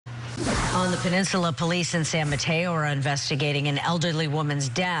On the peninsula, police in San Mateo are investigating an elderly woman's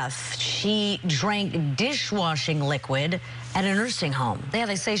death. She drank dishwashing liquid at a nursing home. Yeah,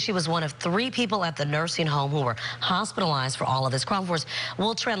 they say she was one of 3 people at the nursing home who were hospitalized for all of this. Crime Force,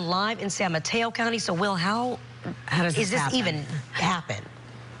 Will Tran live in San Mateo County. So, Will, how does this happen? even happen?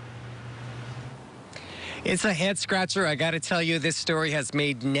 It's a head scratcher. I got to tell you, this story has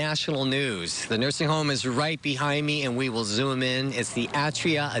made national news. The nursing home is right behind me, and we will zoom in. It's the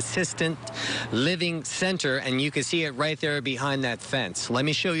Atria Assistant Living Center, and you can see it right there behind that fence. Let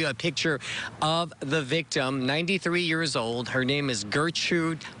me show you a picture of the victim, 93 years old. Her name is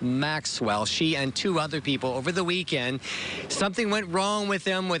Gertrude Maxwell. She and 2 other people over the weekend, something went wrong with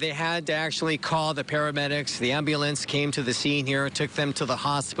them where they had to actually call the paramedics. The ambulance came to the scene here, took them to the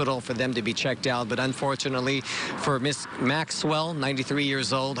hospital for them to be checked out, but unfortunately, for Miss Maxwell, 93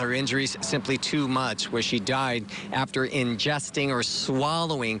 years old, her injuries simply too much, where she died after ingesting or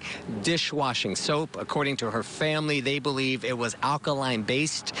swallowing dishwashing soap. According to her family, they believe it was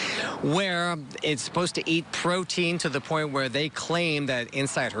alkaline-based, where it's supposed to eat protein to the point where they claim that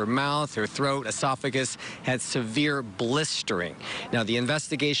inside her mouth, her throat, esophagus had severe blistering. Now, the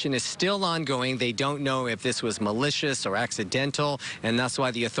investigation is still ongoing. They don't know if this was malicious or accidental, and that's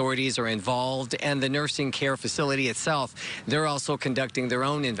why the authorities are involved. And the nursing care facility itself, they're also conducting their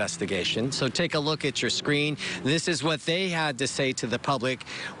own investigation. So take a look at your screen. This is what they had to say to the public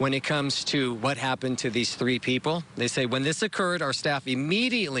when it comes to what happened to these 3 people. They say, when this occurred, our staff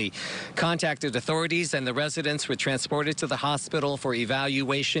immediately contacted authorities and the residents were transported to the hospital for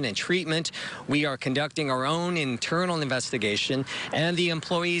evaluation and treatment. We are conducting our own internal investigation, and the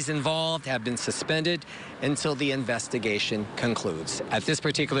employees involved have been suspended until the investigation concludes. At this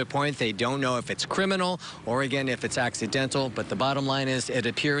particular point, they don't know if it's criminal or, again, if it's accidental, but the bottom line is it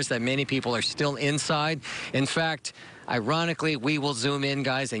appears that many people are still inside. In fact, ironically, we will zoom in,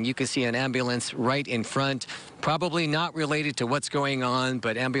 guys, and you can see an ambulance right in front. Probably not related to what's going on,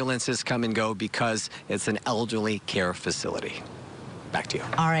 but ambulances come and go because it's an elderly care facility. Back to you.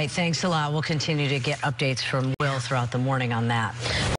 All right, thanks a lot. We'll continue to get updates from Will throughout the morning on that.